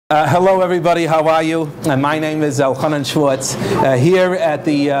Hello everybody, how are you? My name is Elchanan Schwartz, here at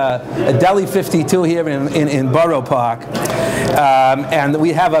the Deli 52 here in Borough Park. And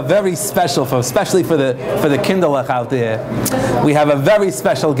we have a very special, especially for the Kinderlach out there, we have a very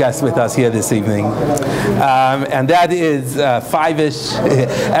special guest with us here this evening. And that is Fiveish.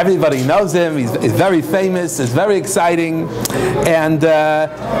 Everybody knows him, he's very famous, it's very exciting. And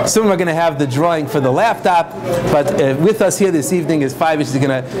soon we're going to have the drawing for the laptop, but with us here this evening is Fiveish. He's going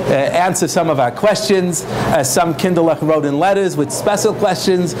to answer some of our questions. Some Kinderlach wrote in letters with special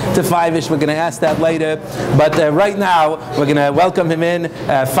questions to Fiveish. We're going to ask that later. But right now, we're going to welcome him in.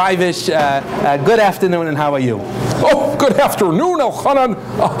 Fiveish, good afternoon, and how are you? Oh, good afternoon, Elchanan.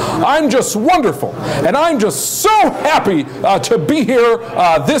 I'm just wonderful. And I'm just so happy to be here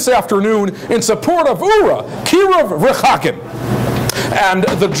this afternoon in support of Oorah, Kirav Rechakim. And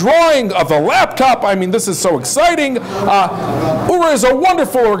the drawing of the laptop, I mean, this is so exciting. Oorah is a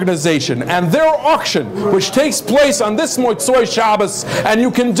wonderful organization, and their auction, which takes place on this Motzoi Shabbos, and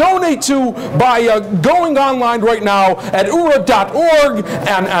you can donate to by going online right now at Oorah.org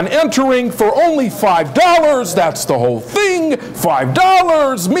and entering for only $5. That's the whole thing.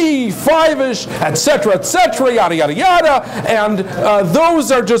 $5, me, Fiveish, etc., yada, yada, yada. And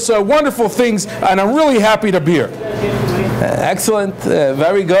those are just wonderful things, and I'm really happy to be here. Excellent,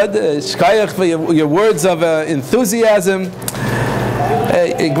 very good. Shkayach for your words of enthusiasm.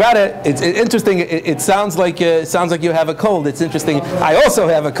 It's interesting. It sounds like you have a cold. It's interesting. I also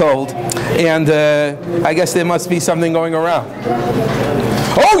have a cold, and I guess there must be something going around.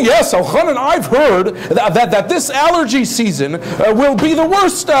 Oh yes, Elchanan, I've heard that this allergy season will be the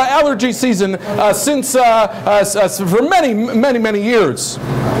worst allergy season since for many years.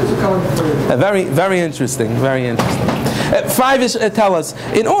 Very interesting. Very interesting. Fiveish, tell us,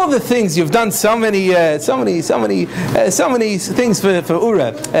 in all the things you've done, so many things for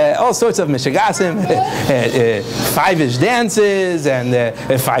Oorah, all sorts of mishagasim, Fiveish dances and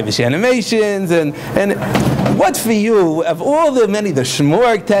Fiveish animations, and what for you of all the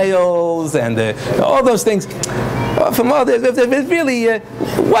Shmorg tales and all those things? From all really,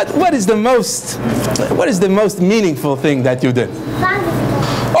 what is the most meaningful thing that you did?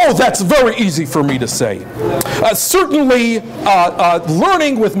 Oh, that's very easy for me to say. Certainly,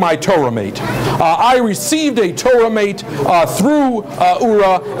 learning with my Torah mate. I received a Torah mate through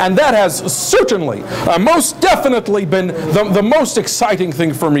Oorah, and that has certainly, most definitely been the most exciting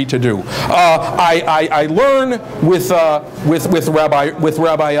thing for me to do. I learn with Rabbi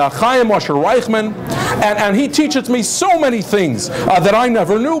Chaim Moshe Reichman, and he teaches me so many things that I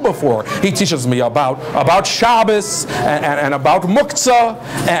never knew before. He teaches me about Shabbos and about Muktzah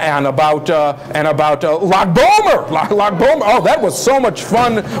and about Lag Bomer. Oh, that was so much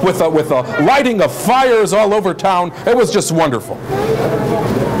fun with the lighting of fires all over town. It was just wonderful.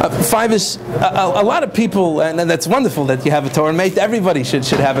 Fiveish, a lot of people, and that's wonderful that you have a Torah mate. Everybody should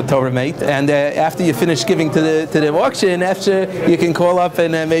have a Torah mate. And after you finish giving to the auction, after you can call up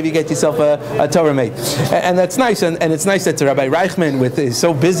and maybe get yourself a Torah mate. And that's nice. And it's nice that Rabbi Reichman is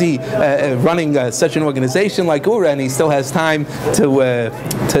so busy running such an organization like Oorah, and he still has time to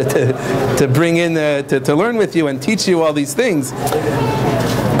bring in to learn with you and teach you all these things.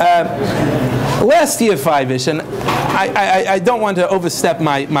 Last year, Fiveish, and I don't want to overstep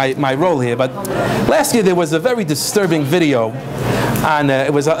my role here, but last year there was a very disturbing video on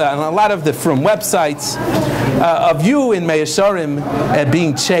it was on a lot of the Frum websites of you in Me'asharim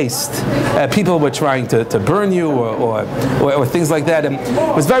being chased. People were trying to burn you or things like that, and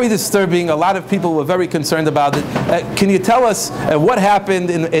it was very disturbing. A lot of people were very concerned about it. Can you tell us what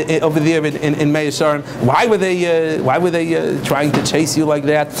happened over there in Me'asharim? Why were they trying to chase you like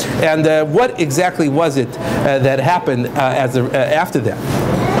that? And what exactly was it that happened after that?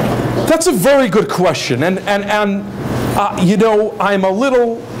 That's a very good question, and you know, I'm a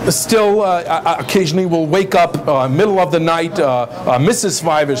little still occasionally will wake up middle of the night. Mrs.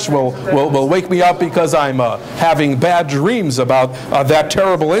 Fiveish will wake me up because I'm having bad dreams about that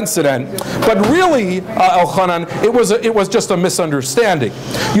terrible incident. But really, Elchanan, it was just a misunderstanding.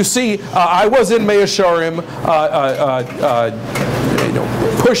 You see, I was in Me'asharim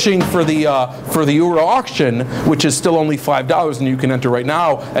pushing for the Oorah auction, which is still only $5, and you can enter right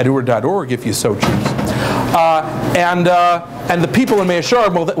now at Oorah.org if you so choose. And the people in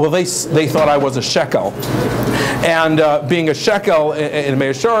Me'asharim, well, they thought I was a shekel, and being a shekel in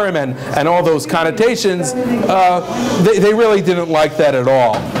Me'asharim and all those connotations, they really didn't like that at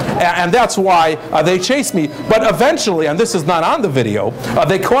all. and that's why they chased me. But eventually, and this is not on the video,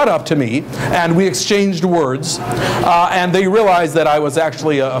 they caught up to me, and we exchanged words, and they realized that I was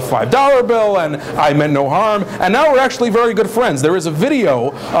actually a $5 bill, and I meant no harm, and now we're actually very good friends. There is a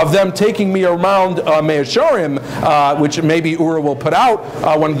video of them taking me around Mea Shearim, which maybe Oorah will put out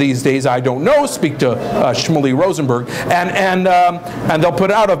one of these days, I don't know, speak to Shmuley Rosenberg, and they'll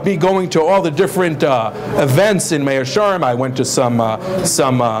put out of me going to all the different events in Mea Shearim. I went to some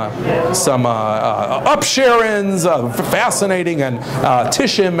upsharins, fascinating, and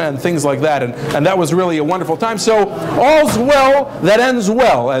tishim and things like that, and that was really a wonderful time. So all's well that ends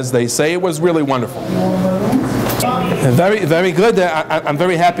well, as they say. It was really wonderful. Very, very good. I'm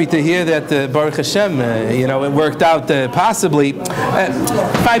very happy to hear that Baruch Hashem, it worked out possibly.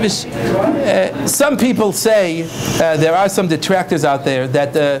 Fiveish, some people say there are some detractors out there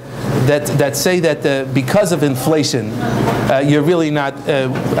that say that because of inflation, you're really not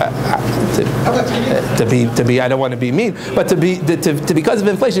to be. I don't want to be mean, but because of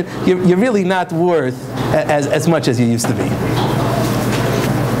inflation, you're really not worth as much as you used to be.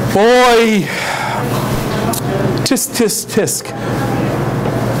 Boy. Tisk, tisk, tisk.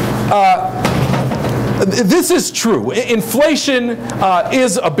 This is true. Inflation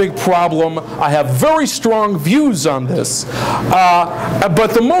is a big problem. I have very strong views on this.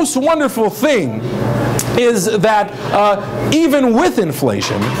 But the most wonderful thing is that even with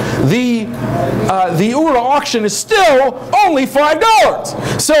inflation, the Oorah auction is still only $5.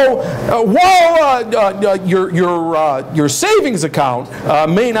 So while your savings account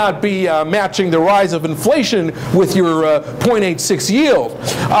may not be matching the rise of inflation with your 0.86 yield,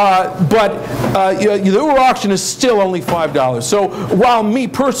 but the Oorah auction is still only $5. So while me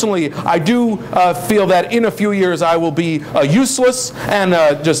personally, I do feel that in a few years I will be useless and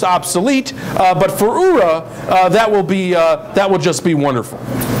just obsolete, but for Oorah, that will just be wonderful.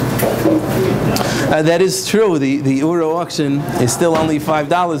 That is true. The Oorah auction is still only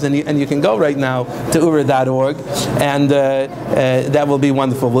 $5, and you can go right now to Oorah.org, and that will be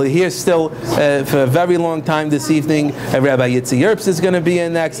wonderful. We'll hear still for a very long time this evening. Rabbi Yitzi Yerps is going to be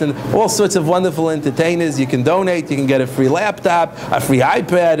in next, and all sorts of wonderful entertainers. You can donate. You can get a free laptop, a free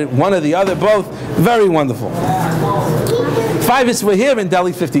iPad, one or the other, both. Very wonderful. Fiveish, we're here in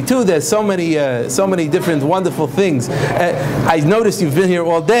Deli 52. There's so many different wonderful things. I noticed you've been here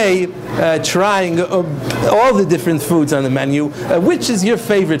all day trying all the different foods on the menu. Which is your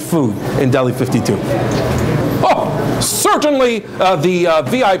favorite food in Deli 52? Certainly the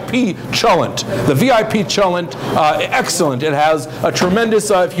VIP cholent. The VIP cholent, excellent. It has a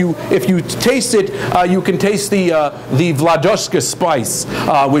tremendous. If you taste it, you can taste the Vladoshka spice,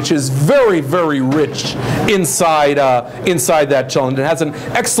 which is very, very rich inside that cholent. It has an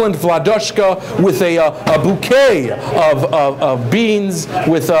excellent Vladoshka with a bouquet of beans,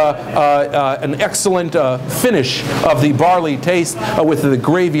 with an excellent finish of the barley taste, with the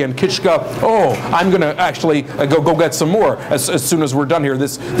gravy and kishka. Oh, I'm going to actually go get some more as soon as we're done here.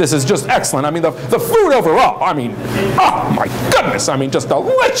 This is just excellent. I mean, the food overall, I mean, oh my goodness, I mean, just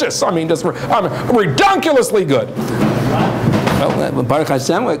delicious. I mean, just redonkulously good. Well, Baruch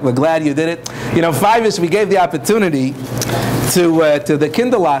Hashem, we're glad you did it. Fiveish, we gave the opportunity to the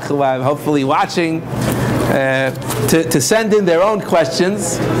Kinderlach who are hopefully watching to send in their own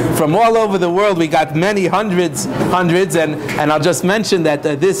questions from all over the world. We got many hundreds, and I'll just mention that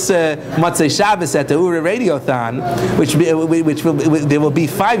this Motzei Shabbos at the Oorah Radiothon, there will be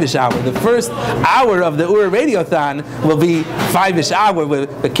Fiveish hour. The first hour of the Oorah Radiothon will be Fiveish hour, where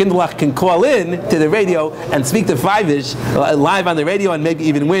the Kinderlach can call in to the radio and speak to Fiveish live on the radio, and maybe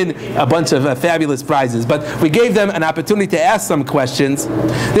even win a bunch of fabulous prizes. But we gave them an opportunity to ask some questions.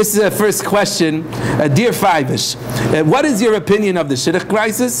 This is the first question. Dear Fiveish, what is your opinion of the shidduch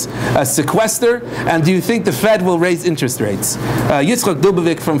crisis, sequester, and do you think the Fed will raise interest rates? Yitzchak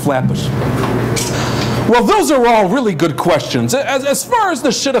Dubovik from Flatbush. Well, those are all really good questions. As far as the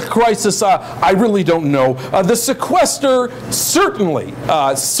shidduch crisis, I really don't know. The sequester, certainly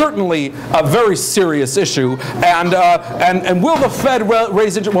a very serious issue. And will the Fed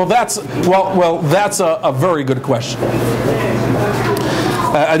raise interest? Well, that's a very good question.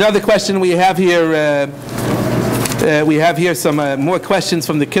 Another question we have here. We have here some more questions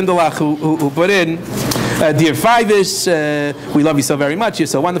from the Kinderlach who put in. Dear Fiveish, we love you so very much. You're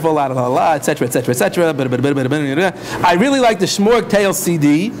so wonderful, la la la la, etc., etc., etc. I really like the Shmorg Tales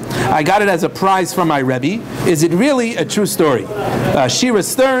CD. I got it as a prize from my Rebbe. Is it really a true story? Shira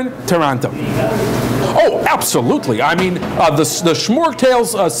Stern, Toronto. Oh, absolutely. I mean, the Shmorg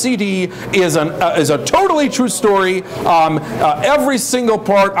Tales CD is a totally true story. Every single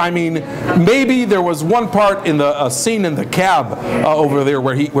part. I mean, maybe there was one part in the scene in the cab over there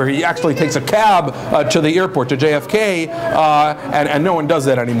where he actually takes a cab to the airport, to JFK, and no one does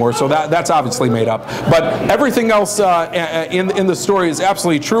that anymore. So that's obviously made up. But everything else in the story is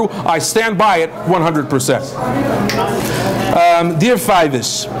absolutely true. I stand by it 100%. Dear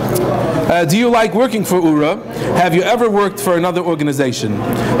Fiveish, do you like working for Oorah? Have you ever worked for another organization?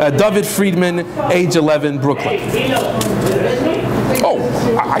 David Friedman, age 11, Brooklyn. Oh,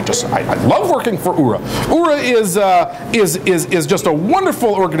 I love working for Oorah. Oorah is just a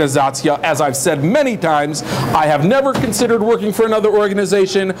wonderful organization. As I've said many times, I have never considered working for another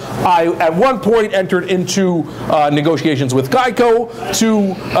organization. I at one point entered into negotiations with Geico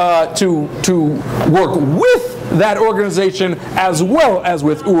to work with that organization as well as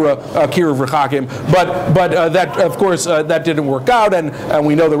with Oorah, Kiruv Rechakim, but that of course that didn't work out, and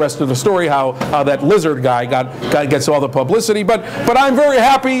we know the rest of the story, how that lizard guy gets all the publicity. But I'm very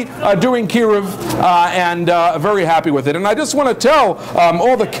happy doing Kiruv and very happy with it. And I just want to tell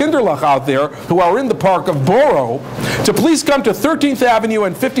all the Kinderlach out there who are in the park of Borough to please come to 13th Avenue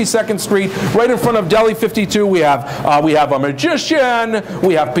and 52nd Street, right in front of Deli 52. We have a magician,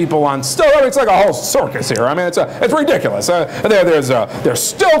 we have people on stilts. It's like a whole circus here. I mean, it's ridiculous. There's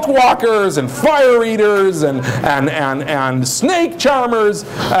stilt walkers and fire eaters and snake charmers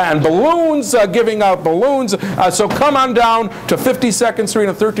and balloons, giving out balloons. So come on down to 52nd Street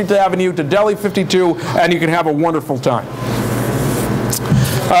and 13th Avenue to Deli 52, and you can have a wonderful time.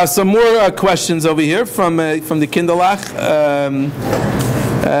 Some more questions over here from the Kinderlach.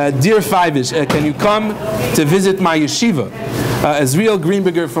 Dear Fiveish, can you come to visit my yeshiva? Azriel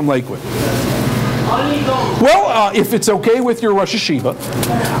Greenberger from Lakewood. Well, if it's okay with your Rosh Yeshiva,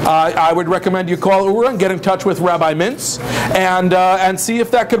 I would recommend you call Oorah and get in touch with Rabbi Mintz and see if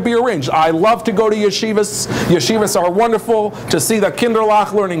that could be arranged. I love to go to yeshivas. Yeshivas are wonderful, to see the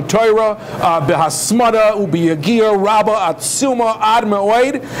Kinderlach learning Torah, Behasmada, Ubiyagia, Rabba, Atzuma, Ad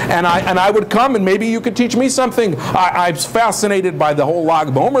Me'oid, and I would come and maybe you could teach me something. I'm fascinated by the whole Lag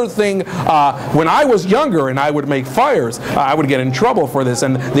Bomer thing. When I was younger and I would make fires, I would get in trouble for this,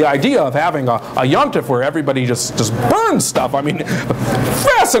 and the idea of having a yontif where everybody just burns stuff. I mean,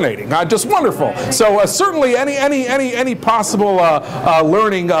 fascinating, just wonderful. So certainly any possible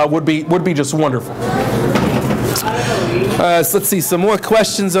learning would be just wonderful. So let's see some more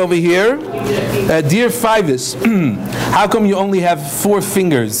questions over here. Dear Fiveish, how come you only have 4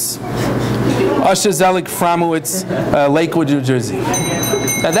 fingers? Usher Zelik Framowitz, Lakewood, New Jersey.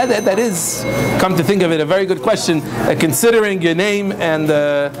 Now that is, come to think of it, a very good question, considering your name and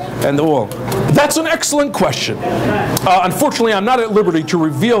all. That's an excellent question. Unfortunately, I'm not at liberty to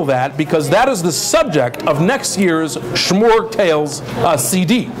reveal that because that is the subject of next year's Shmorg Tales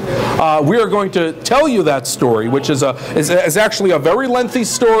CD. We are going to tell you that story, which is actually a very lengthy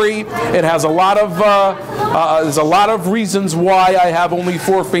story. It has a lot of reasons why I have only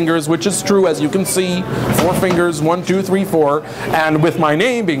 4 fingers, which is true, as you can see, 4 fingers, 1, 2, 3, 4, and with my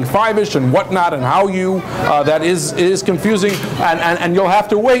name being Fiveish and whatnot, and how you that is confusing, and you'll have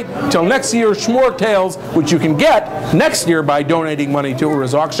to wait till next year's Shmorg Tales, which you can get next year by donating money to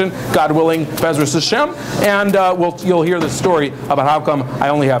Oorah's auction, God willing, Bezras Hashem, and you'll hear the story about how come I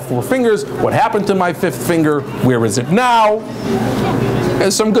only have 4 fingers, what happened to my 5th finger, where is it now?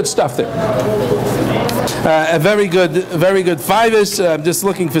 There's some good stuff there. A very good Fiveish. I'm just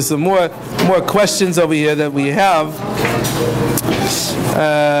looking for some more questions over here that we have.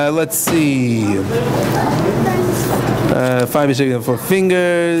 Let's see. Fiveish, 4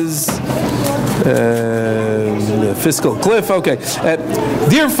 fingers. Fiscal cliff. Okay.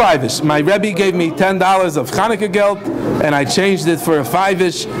 Dear Fiveish, my Rebbe gave me $10 of Hanukkah geld, and I changed it for a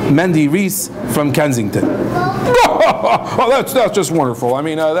Fiveish Mendy Reese from Kensington. Oh, that's just wonderful. I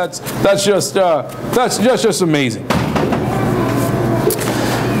mean, that's just amazing.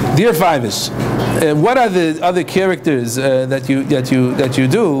 Dear Fiveish, what are the other characters that you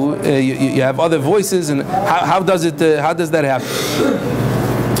do? You have other voices, and how does that happen?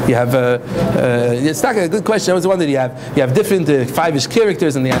 You have it's not a good question. I was wondering, you have different Fiveish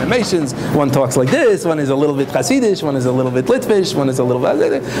characters in the animations. One talks like this. One is a little bit Hasidish. One is a little bit Litvish. One is a little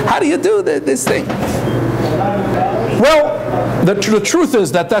bit. How do you do this thing? Well, The truth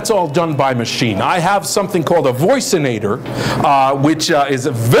is that that's all done by machine. I have something called a voicinator, which is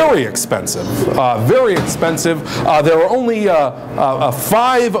very expensive. Very expensive. There are only 5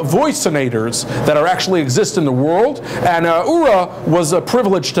 voicinators that actually exist in the world, and Oorah was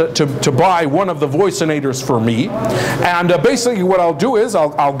privileged to buy one of the voicinators for me. And basically what I'll do is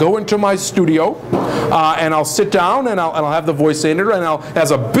I'll go into my studio and I'll sit down and I'll have the voicinator, and it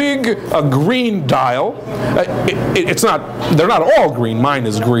has a big green dial. They're not all green. Mine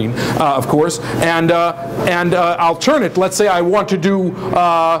is green, of course. And I'll turn it. Let's say I want to do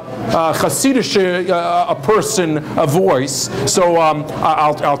Hasidish a person a voice. So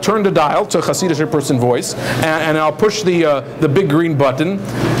I'll turn the dial to Hasidish person voice, and I'll push the big green button,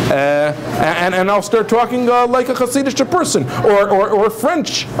 and I'll start talking like a Hasidish person, or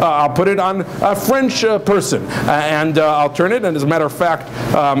French. I'll put it on a French person, and I'll turn it. And as a matter of fact,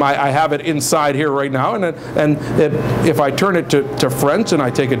 I have it inside here right now. And if I turn it to French and I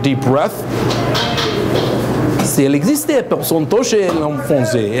take a deep breath. Se ele existe person toshe l'on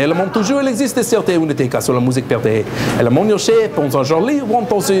fonze, ele mon toujours elle existe certaines unités car sur la musique perte. Elle mon yoche pense joli vont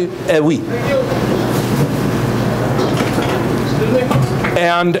tosse oui.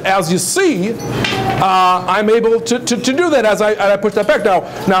 And as you see, I'm able to do that as I push that back.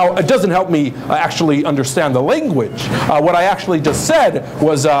 Now it doesn't help me actually understand the language. What I actually just said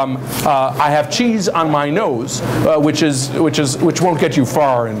was I have cheese on my nose, which won't get you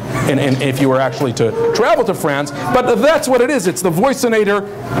far, and if you were actually to travel to France. But that's what it is. It's the voicinator.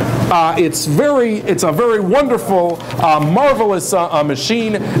 It's a very wonderful, marvelous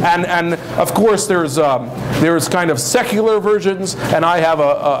machine, and of course there's kind of secular versions, and I have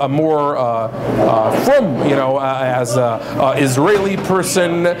a more as a Israeli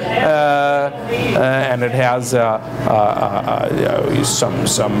person, and it has some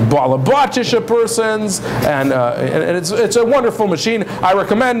Balabatisha persons, and it's a wonderful machine. I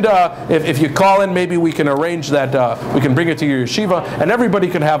recommend if you call in, maybe we can arrange that we can bring it to your yeshiva, and everybody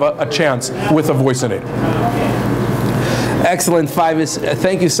can have a chance with a voicinator. Excellent, Fiveish.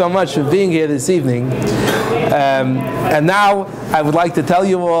 Thank you so much for being here this evening. And now I would like to tell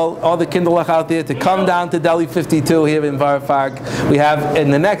you all the Kinderlach out there, to come down to Deli 52 here in Borough Park. We have in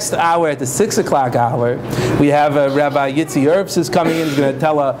the next hour, at the 6 o'clock hour, we have Rabbi Yitzi Erbs is coming in. He's going to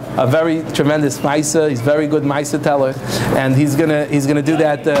tell a very tremendous Maisa. He's a very good Maisa teller, and he's gonna do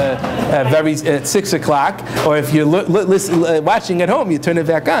that at 6 o'clock. Or if you're watching at home, you turn it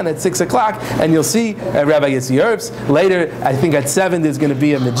back on at 6 o'clock, and you'll see Rabbi Yitzi Erbs. Later, I think at 7 there's going to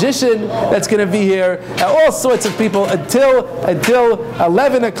be a magician that's going to be here. All sorts of people until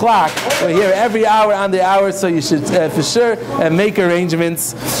 11 o'clock. We're here every hour on the hour, so you should for sure make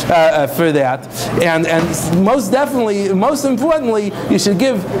arrangements for that. And most definitely, most importantly, you should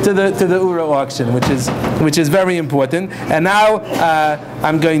give to the Oorah auction, which is very important. And now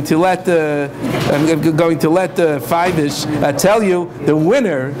I'm going to let Fiveish tell you the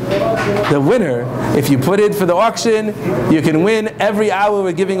winner. If you put in for the auction, you can win. Every hour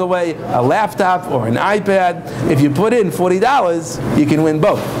we're giving away a laptop or an iPad. If you put in $40, you can win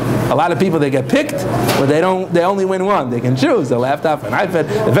both. A lot of people, they get picked, but they only win one. They can choose a laptop, an iPad.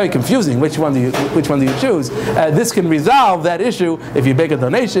 They're very confusing. Which one do you choose? This can resolve that issue. If you make a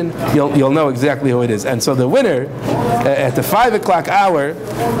donation, you'll know exactly who it is. And so the winner at the 5 o'clock hour,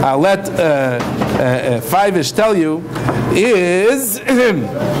 I'll let Fiveish tell you, is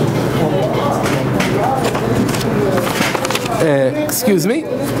excuse me.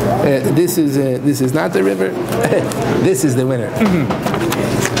 This is not the river. This is the winner.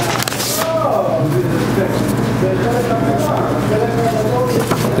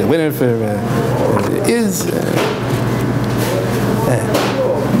 The winner for is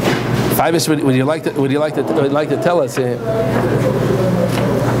Fiveish. Would you like to tell us?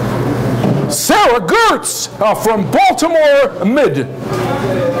 Sarah Gertz from Baltimore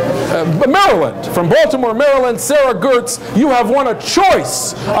Maryland. From Baltimore, Maryland, Sarah Gertz, you have won a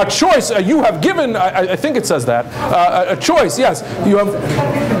choice. A choice. You have given. I think it says that. A choice. Yes. You have.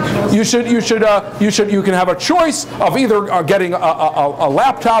 You can have a choice of either getting a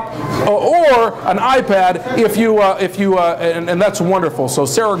laptop or an iPad and that's wonderful. So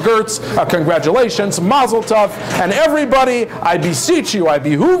Sarah Gertz, congratulations, Mazel Tov, and everybody, I beseech you, I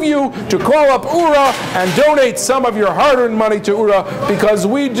behoove you to call up Oorah and donate some of your hard-earned money to Oorah, because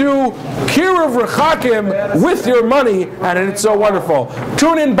we do Kiruv Rechakim with your money, and it's so wonderful.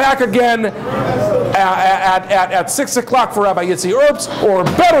 Tune in back again at 6 o'clock for Rabbi Yitzi Erbs, or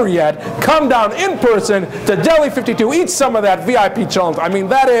better yet, come down in person to Deli 52, eat some of that VIP cholent. I mean,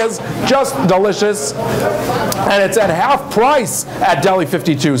 that is just delicious, and it's at half price at Deli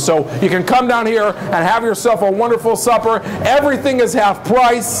 52. So you can come down here and have yourself a wonderful supper. Everything is half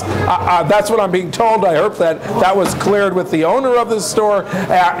price. That's what I'm being told. I hope that was cleared with the owner of this store,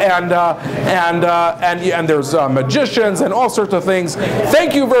 and there's magicians and all sorts of things.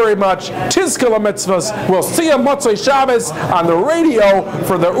 Thank you very much. Tizkala mitzvahs. We'll see you Motzei Shabbos on the radio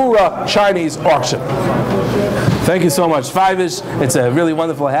for the Oorah Chinese auction. Thank you so much, Fiveish. It's really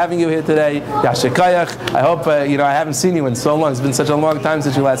wonderful having you here today. Yashikayach. I hope, I haven't seen you in so long. It's been such a long time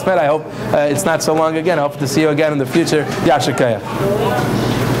since you last met. I hope it's not so long again. I hope to see you again in the future. Yashikayach.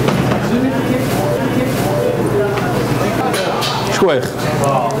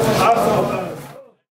 Shkoyach.